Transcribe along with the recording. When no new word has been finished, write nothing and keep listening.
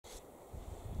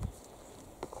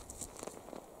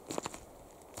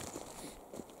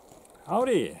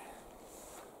Howdy!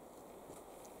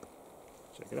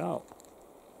 Check it out.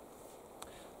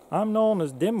 I'm known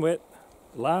as Dimwit,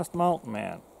 the last mountain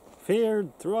man,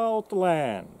 feared throughout the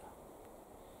land.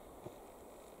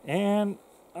 And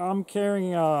I'm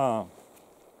carrying a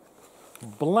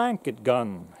blanket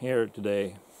gun here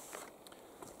today.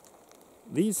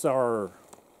 These are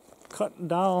cut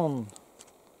down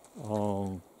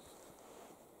long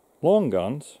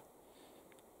guns,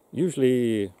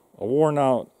 usually a worn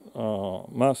out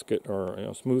musket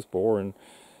or smoothbore,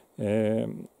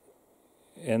 and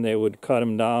they would cut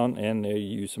them down and they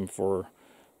use them for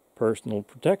personal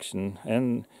protection.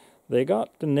 And they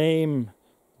got the name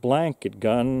blanket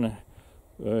gun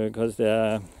because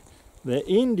the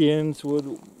Indians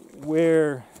would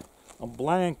wear a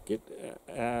blanket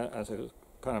as a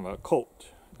kind of a coat,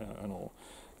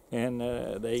 and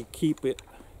they keep it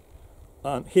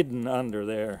hidden under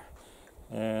there,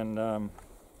 and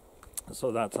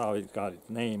so that's how it got its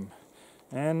name.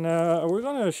 And we're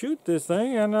gonna shoot this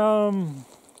thing, and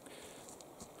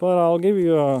but I'll give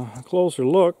you a closer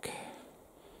look.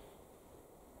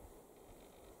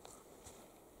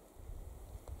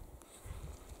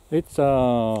 It's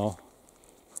a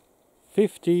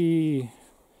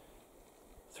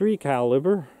 53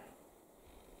 caliber.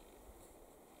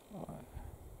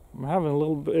 I'm having a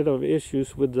little bit of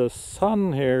issues with the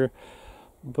sun here,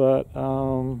 but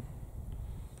I'm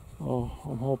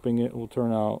hoping it will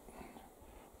turn out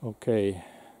okay.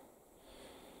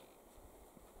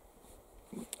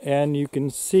 And you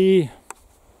can see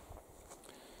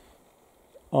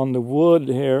on the wood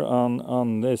here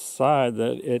on this side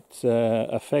that it's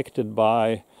affected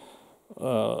by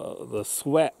the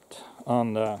sweat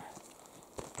on the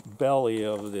belly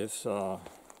of this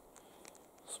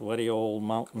sweaty old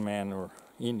mountain man or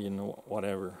Indian or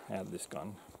whatever had this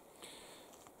gun.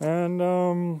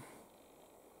 And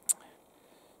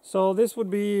so this would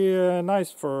be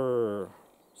nice for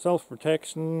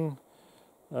self-protection,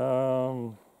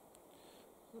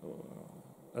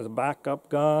 as a backup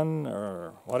gun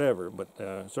or whatever, but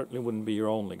certainly wouldn't be your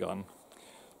only gun.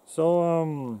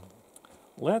 So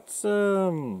let's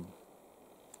load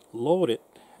it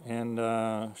and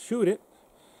shoot it.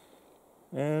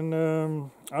 And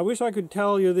I wish I could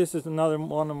tell you this is another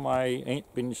one of my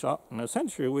ain't been shot in a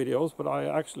century videos, but I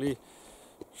actually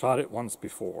shot it once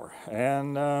before,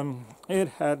 and it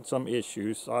had some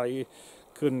issues. I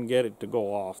couldn't get it to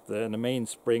go off. The main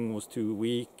spring was too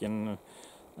weak, and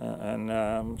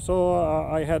so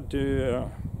I had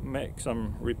to make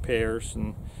some repairs,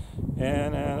 and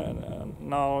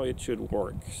now it should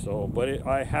work. So, but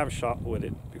I have shot with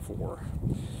it before.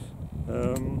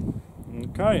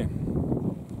 Okay,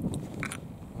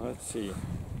 let's see.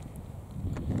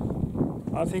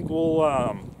 I think we'll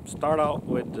start out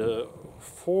with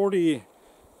 40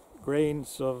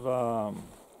 grains of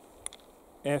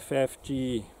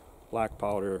FFG black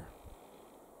powder.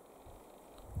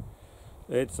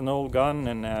 It's an old gun,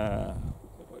 and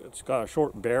it's got a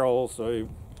short barrel, so you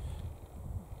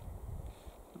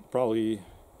probably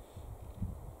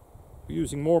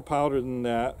using more powder than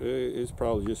that is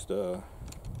probably just a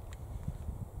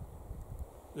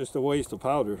waste of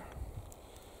powder.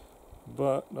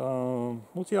 But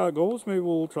we'll see how it goes. Maybe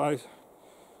we'll try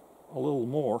a little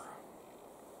more.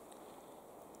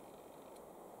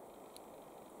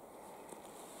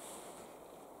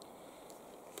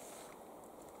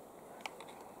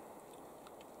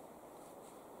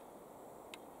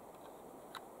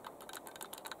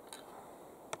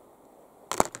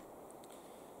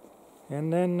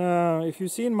 And then if you've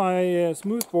seen my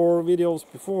smoothbore videos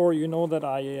before, you know that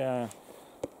I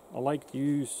like to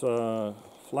use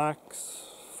flax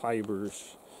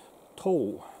fibers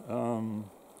tow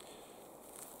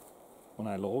when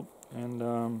I load, and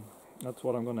that's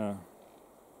what I'm gonna.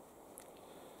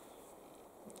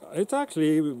 It's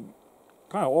actually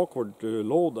kind of awkward to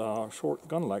load a short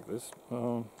gun like this,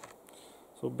 so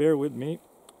bear with me.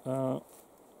 I'll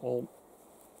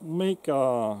make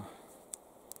a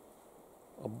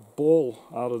bowl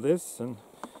out of this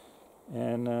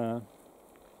and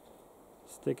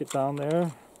stick it down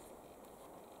there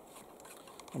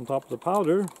on top of the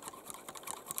powder.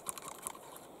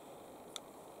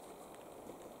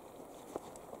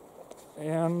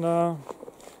 And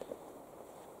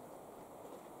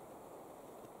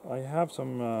I have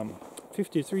some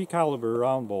 53 caliber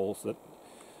round balls that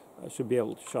I should be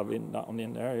able to shove down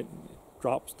in there. It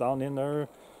drops down in there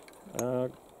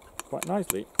quite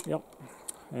nicely. Yep.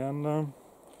 And we'll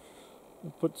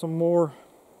put some more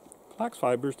flax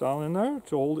fibers down in there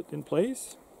to hold it in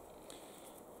place.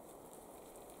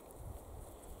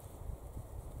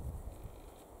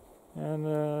 And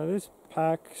this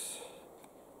packs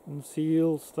and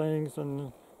seals things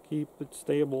and keep it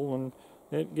stable, and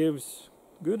it gives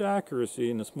good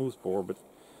accuracy in a smoothbore, but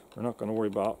we're not going to worry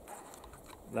about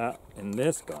that in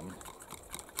this gun.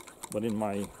 But in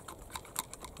my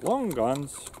long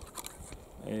guns,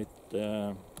 it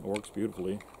works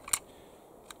beautifully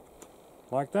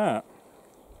like that.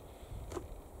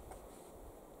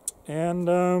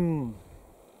 And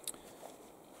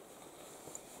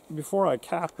before I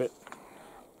cap it,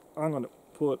 I'm going to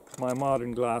put my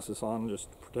modern glasses on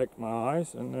just to protect my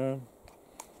eyes, and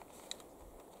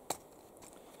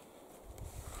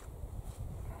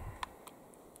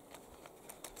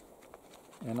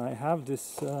I have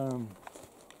this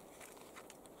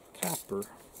capper.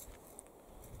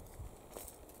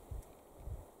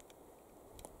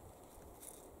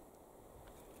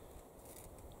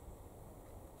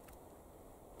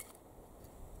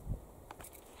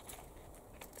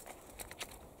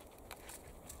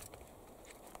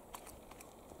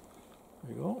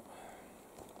 There you go.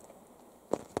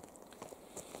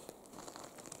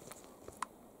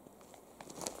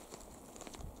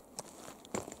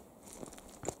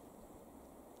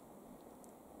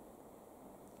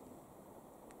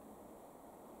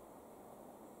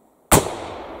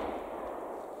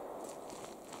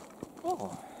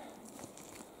 Oh,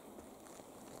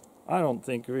 I don't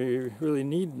think we really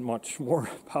need much more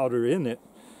powder in it.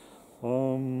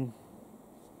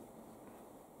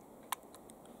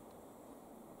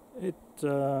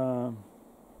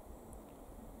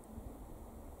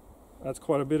 That's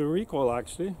quite a bit of recoil,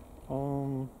 actually.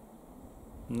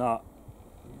 Not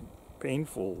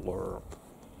painful or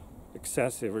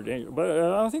excessive or dangerous, but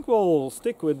I think we'll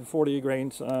stick with 40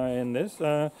 grains in this.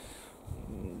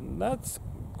 That's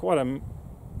quite a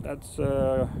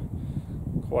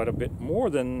bit more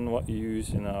than what you use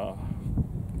in a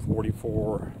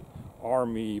 44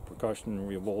 Army percussion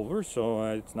revolver, so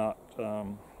it's not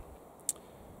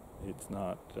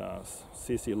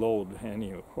CC load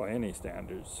by any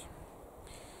standards.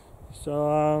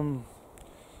 So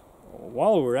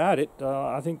while we're at it,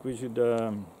 I think we should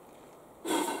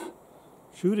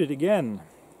shoot it again.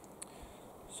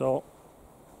 So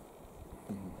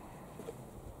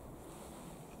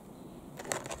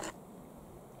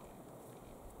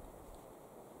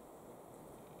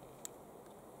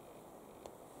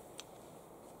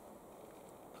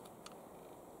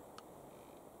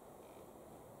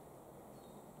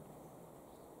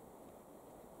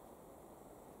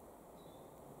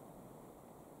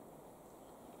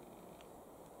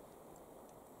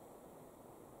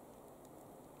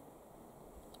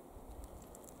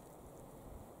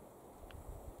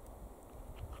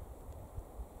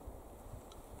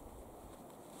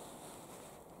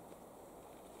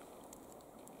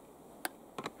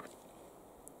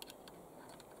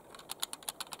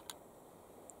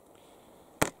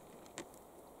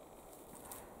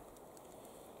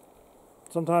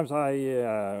sometimes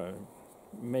I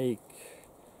make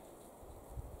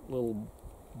little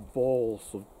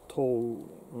balls of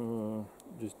tow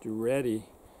just ready,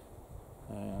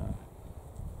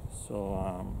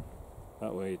 so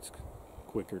that way it's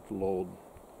quicker to load.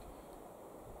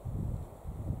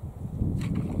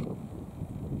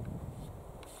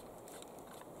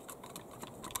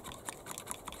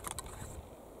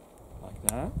 Like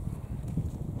that.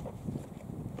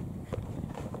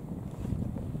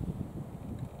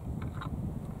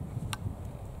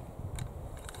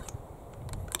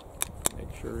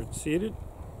 Sure it's seated,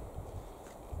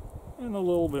 and a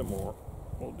little bit more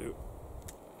will do.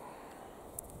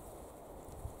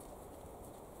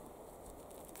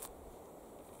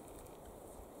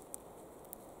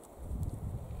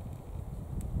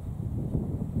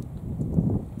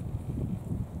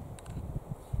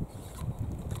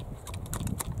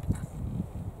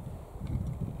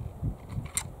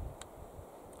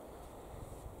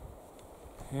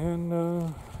 And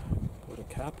put a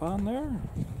cap on there.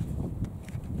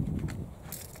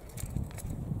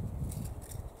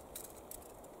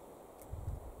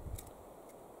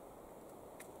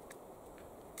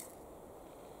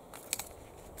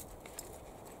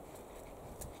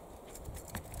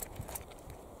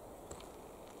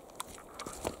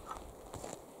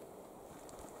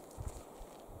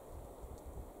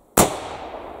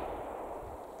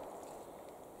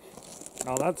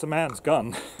 Now that's a man's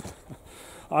gun.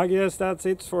 I guess that's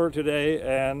it for today,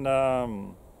 and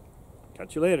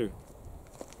catch you later.